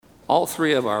All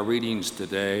three of our readings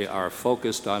today are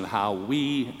focused on how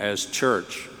we as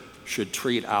church should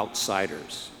treat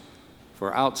outsiders.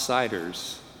 For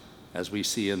outsiders, as we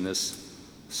see in this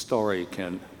story,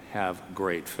 can have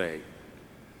great faith.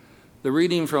 The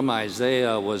reading from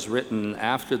Isaiah was written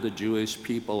after the Jewish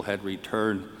people had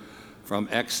returned from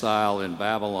exile in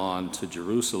Babylon to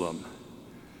Jerusalem.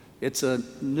 It's a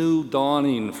new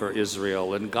dawning for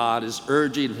Israel, and God is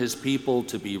urging his people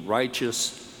to be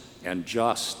righteous and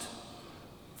just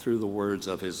through the words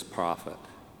of his prophet.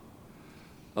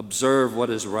 Observe what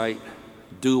is right,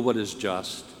 do what is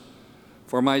just,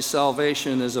 for my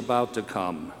salvation is about to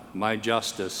come, my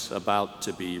justice about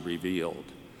to be revealed.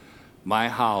 My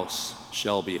house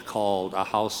shall be called a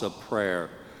house of prayer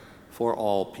for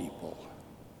all people.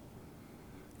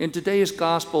 In today's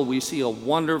gospel, we see a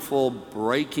wonderful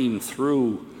breaking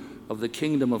through of the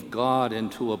kingdom of God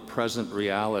into a present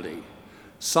reality.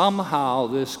 Somehow,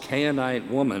 this Canaanite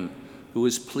woman who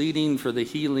is pleading for the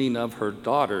healing of her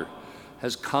daughter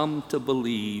has come to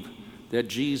believe that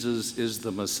Jesus is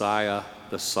the Messiah,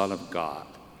 the Son of God.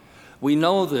 We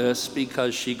know this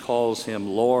because she calls him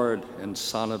Lord and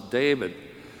Son of David,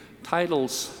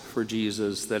 titles for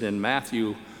Jesus that in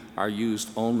Matthew are used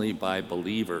only by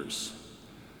believers.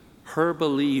 Her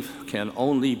belief can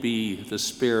only be the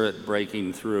Spirit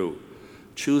breaking through,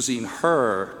 choosing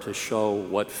her to show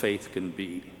what faith can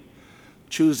be.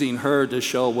 Choosing her to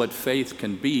show what faith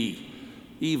can be,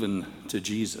 even to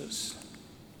Jesus.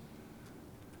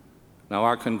 Now,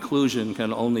 our conclusion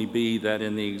can only be that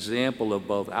in the example of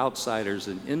both outsiders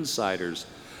and insiders,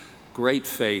 great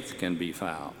faith can be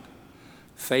found.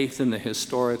 Faith in the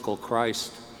historical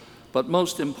Christ, but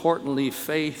most importantly,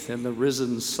 faith in the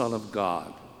risen Son of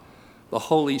God. The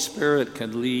Holy Spirit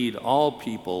can lead all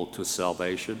people to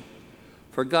salvation,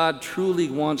 for God truly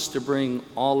wants to bring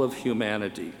all of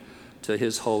humanity to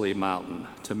his holy mountain,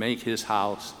 to make his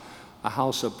house a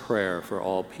house of prayer for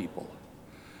all people.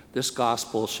 This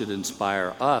gospel should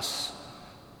inspire us,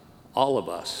 all of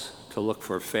us, to look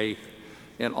for faith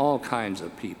in all kinds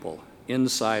of people,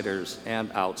 insiders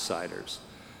and outsiders,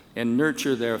 and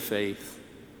nurture their faith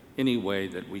any way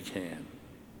that we can.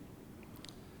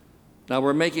 Now,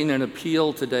 we're making an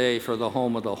appeal today for the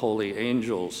Home of the Holy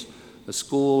Angels, a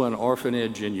school and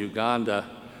orphanage in Uganda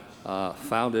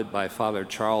founded by Father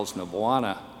Charles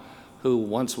Nabwana, who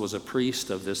once was a priest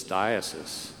of this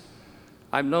diocese.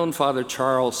 I've known Father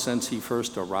Charles since he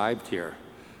first arrived here,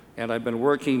 and I've been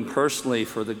working personally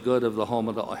for the good of the Home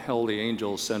of the Holy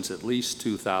Angels since at least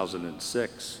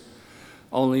 2006.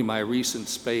 Only my recent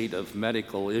spate of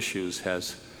medical issues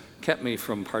has kept me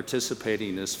from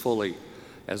participating as fully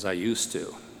as I used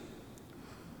to.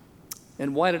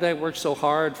 And why did I work so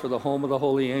hard for the Home of the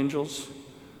Holy Angels?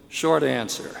 Short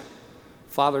answer,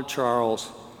 Father Charles,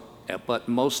 but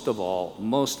most of all,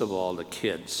 the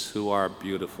kids who are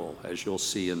beautiful, as you'll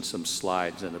see in some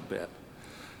slides in a bit.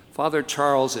 Father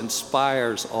Charles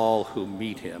inspires all who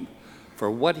meet him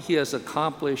for what he has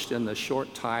accomplished in the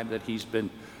short time that he's been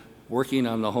working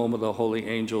on the Home of the Holy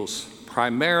Angels,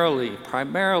 primarily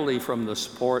from the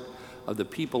support of the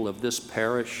people of this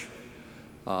parish,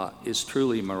 is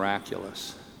truly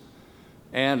miraculous.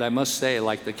 And I must say,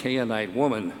 like the Canaanite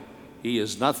woman, he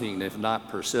is nothing if not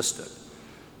persistent.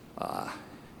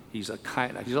 He's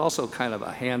also kind of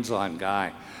a hands-on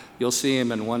guy. You'll see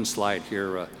him in one slide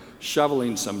here,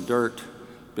 shoveling some dirt,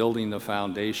 building the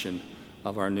foundation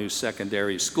of our new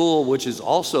secondary school, which is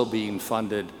also being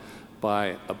funded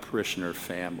by a parishioner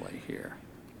family here.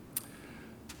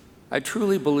 I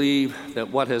truly believe that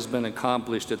what has been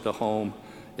accomplished at the home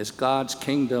is God's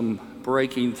kingdom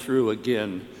breaking through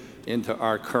again into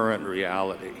our current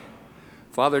reality.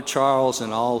 Father Charles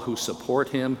and all who support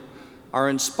him are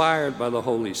inspired by the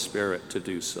Holy Spirit to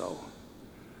do so.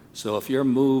 So if you're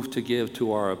moved to give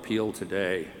to our appeal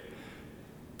today,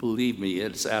 believe me,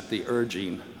 it's at the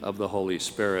urging of the Holy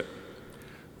Spirit.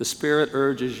 The Spirit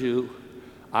urges you,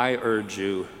 I urge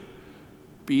you,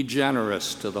 be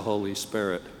generous to the Holy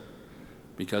Spirit,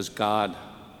 because God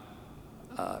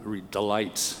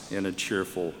delights in a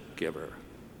cheerful giver.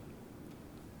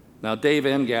 Now, Dave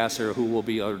Engasser, who will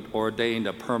be ordained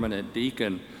a permanent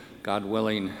deacon, God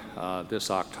willing,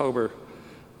 this October,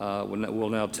 will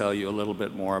now tell you a little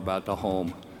bit more about the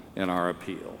home and our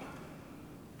appeal.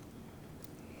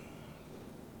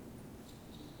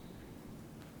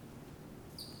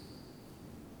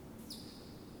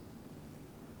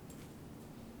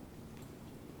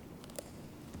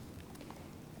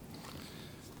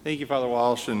 Thank you, Father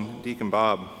Walsh and Deacon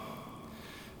Bob.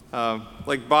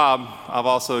 Like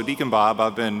Bob, Deacon Bob,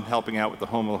 I've been helping out with the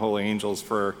Home of the Holy Angels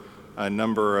for a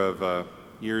number of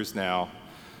years now.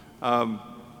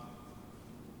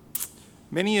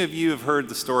 Many of you have heard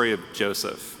the story of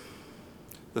Joseph,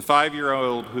 the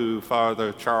 5-year-old who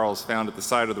Father Charles found at the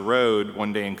side of the road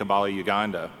one day in Kampala,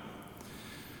 Uganda.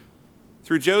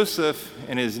 Through Joseph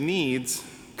and his needs,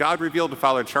 God revealed to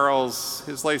Father Charles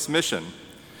his life's mission: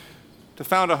 to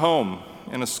found a home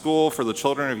and a school for the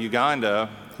children of Uganda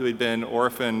who had been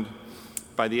orphaned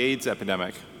by the AIDS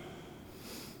epidemic.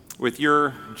 With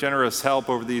your generous help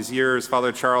over these years,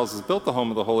 Father Charles has built the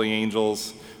Home of the Holy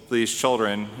Angels for these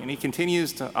children, and he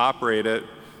continues to operate it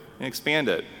and expand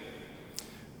it.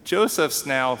 Joseph's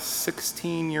now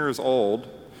 16 years old,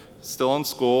 still in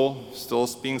school, still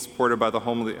being supported by the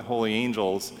Home of the Holy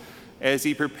Angels, as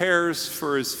he prepares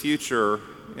for his future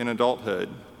in adulthood.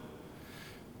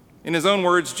 In his own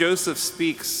words, Joseph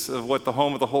speaks of what the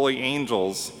Home of the Holy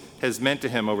Angels has meant to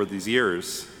him over these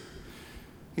years.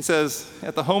 He says,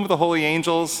 "At the Home of the Holy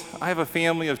Angels, I have a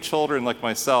family of children like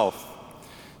myself,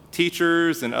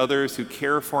 teachers and others who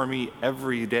care for me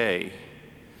every day.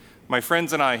 My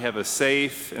friends and I have a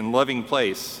safe and loving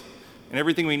place and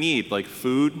everything we need, like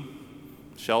food,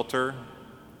 shelter,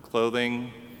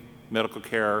 clothing, medical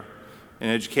care,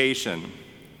 and education.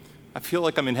 I feel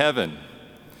like I'm in heaven.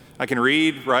 I can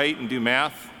read, write, and do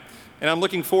math, and I'm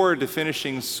looking forward to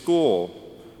finishing school.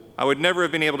 I would never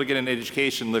have been able to get an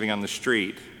education living on the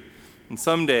street, and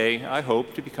someday I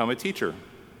hope to become a teacher.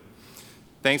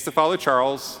 Thanks to Father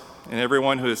Charles and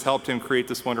everyone who has helped him create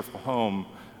this wonderful home,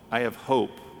 I have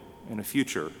hope and a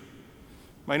future.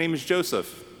 My name is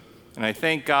Joseph, and I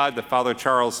thank God that Father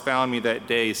Charles found me that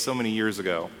day so many years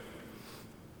ago."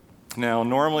 Now,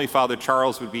 normally Father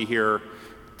Charles would be here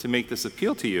to make this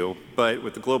appeal to you, but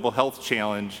with the global health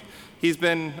challenge, he's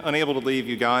been unable to leave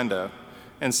Uganda.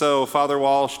 And so Father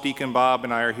Walsh, Deacon Bob,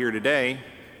 and I are here today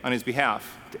on his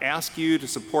behalf to ask you to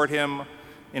support him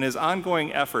in his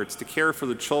ongoing efforts to care for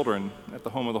the children at the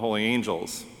Home of the Holy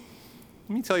Angels.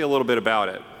 Let me tell you a little bit about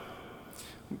it.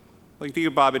 Like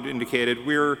Deacon Bob had indicated,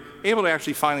 we were able to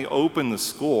actually finally open the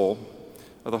school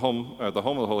of the Home of the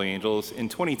Holy Angels in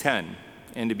 2010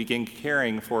 and to begin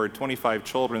caring for 25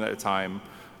 children at a time,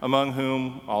 among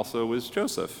whom also was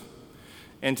Joseph.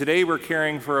 And today we're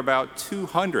caring for about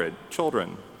 200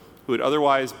 children who would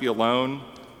otherwise be alone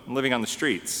and living on the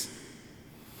streets.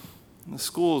 And the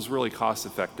school is really cost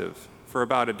effective. For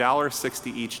about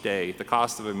 $1.60 each day, the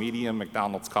cost of a medium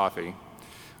McDonald's coffee,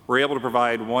 we're able to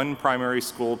provide one primary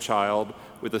school child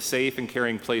with a safe and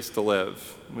caring place to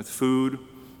live, with food,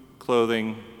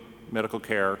 clothing, medical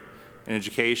care, and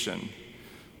education.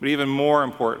 But even more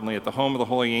importantly, at the Home of the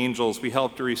Holy Angels, we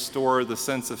help to restore the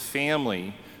sense of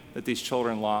family that these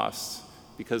children lost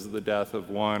because of the death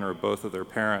of one or both of their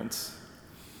parents.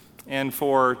 And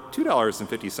for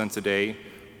 $2.50 a day,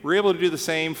 we're able to do the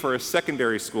same for a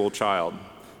secondary school child,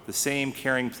 the same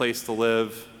caring place to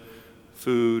live,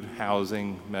 food,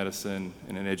 housing, medicine,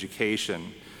 and an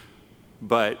education.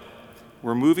 But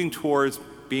we're moving towards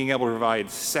being able to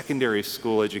provide secondary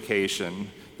school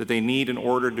education that they need in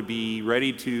order to be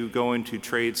ready to go into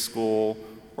trade school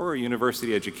or a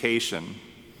university education.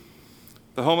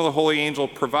 The Home of the Holy Angel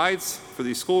provides for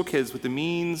these school kids with the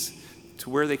means to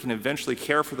where they can eventually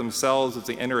care for themselves as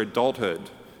they enter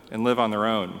adulthood and live on their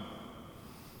own.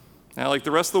 Now, like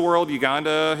the rest of the world,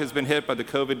 Uganda has been hit by the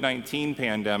COVID-19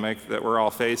 pandemic that we're all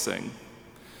facing.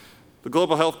 The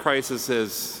global health crisis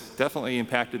has definitely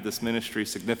impacted this ministry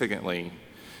significantly.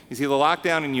 You see, the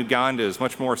lockdown in Uganda is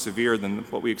much more severe than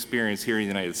what we experience here in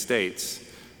the United States.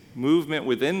 Movement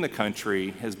within the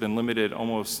country has been limited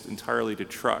almost entirely to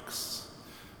trucks,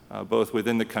 both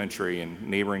within the country and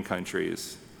neighboring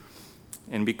countries.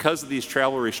 And because of these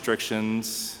travel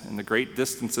restrictions and the great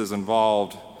distances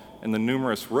involved and the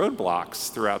numerous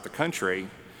roadblocks throughout the country,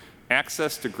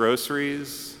 access to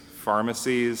groceries,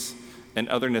 pharmacies, and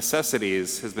other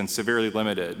necessities has been severely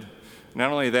limited.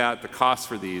 Not only that, the costs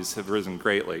for these have risen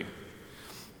greatly.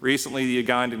 Recently, the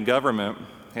Ugandan government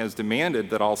has demanded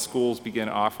that all schools begin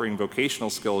offering vocational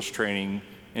skills training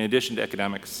in addition to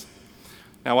academics.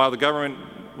 Now, while the government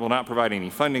will not provide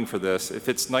any funding for this, it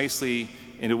fits nicely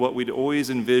into what we'd always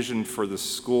envisioned for the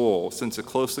school, since it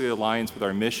closely aligns with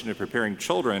our mission of preparing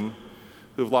children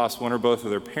who've lost one or both of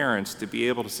their parents to be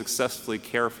able to successfully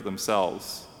care for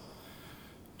themselves.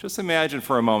 Just imagine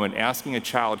for a moment asking a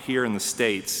child here in the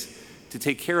States to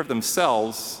take care of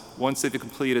themselves once they've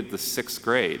completed the 6th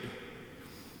grade.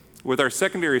 With our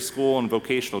secondary school and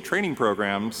vocational training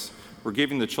programs, we're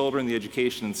giving the children the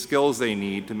education and skills they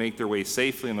need to make their way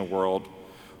safely in the world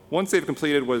once they've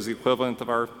completed what is the equivalent of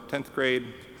our 10th grade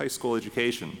high school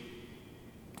education.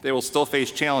 They will still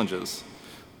face challenges,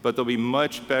 but they'll be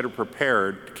much better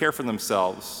prepared to care for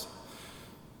themselves,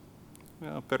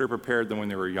 better prepared than when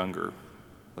they were younger.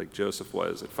 like Joseph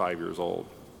was at 5 years old.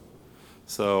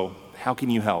 So how can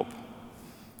you help?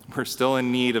 We're still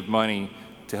in need of money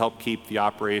to help keep the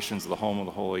operations of the Home of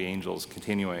the Holy Angels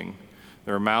continuing.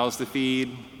 There are mouths to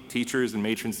feed, teachers and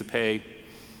matrons to pay,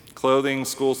 clothing,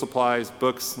 school supplies,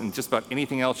 books, and just about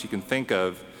anything else you can think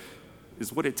of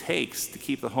is what it takes to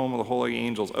keep the Home of the Holy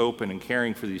Angels open and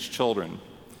caring for these children.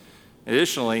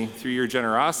 Additionally, through your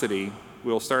generosity,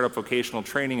 we'll start up vocational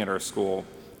training at our school,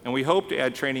 and we hope to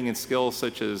add training in skills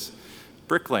such as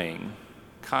bricklaying,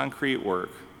 concrete work,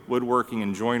 woodworking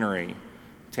and joinery,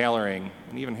 tailoring,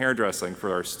 and even hairdressing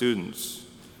for our students.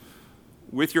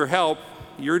 With your help,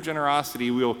 your generosity,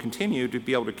 we will continue to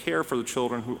be able to care for the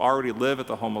children who already live at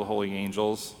the Home of the Holy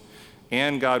Angels,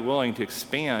 and God willing, to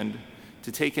expand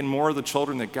to take in more of the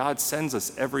children that God sends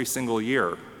us every single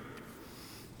year.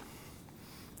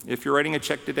 If you're writing a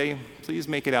check today, please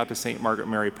make it out to St. Margaret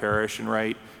Mary Parish and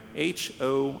write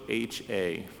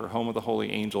HOHA for Home of the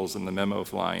Holy Angels in the memo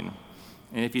line.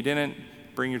 And if you didn't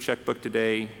bring your checkbook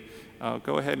today,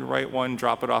 go ahead and write one,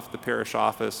 drop it off at the parish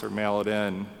office, or mail it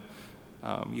in.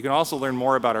 You can also learn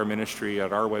more about our ministry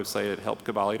at our website at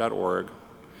helpcavalli.org.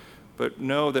 But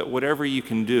know that whatever you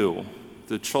can do,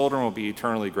 the children will be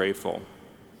eternally grateful.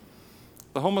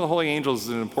 The Home of the Holy Angels is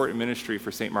an important ministry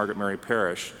for St. Margaret Mary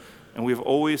Parish, and we've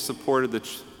always supported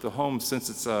the home since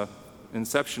its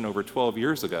inception over 12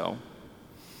 years ago.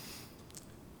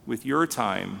 With your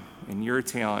time and your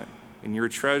talent and your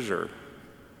treasure.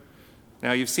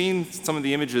 Now, you've seen some of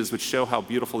the images which show how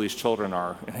beautiful these children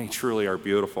are, and they truly are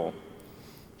beautiful.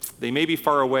 They may be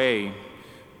far away,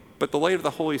 but the light of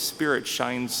the Holy Spirit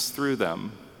shines through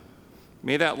them.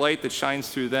 May that light that shines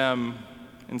through them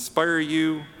inspire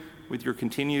you with your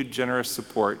continued generous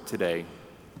support today.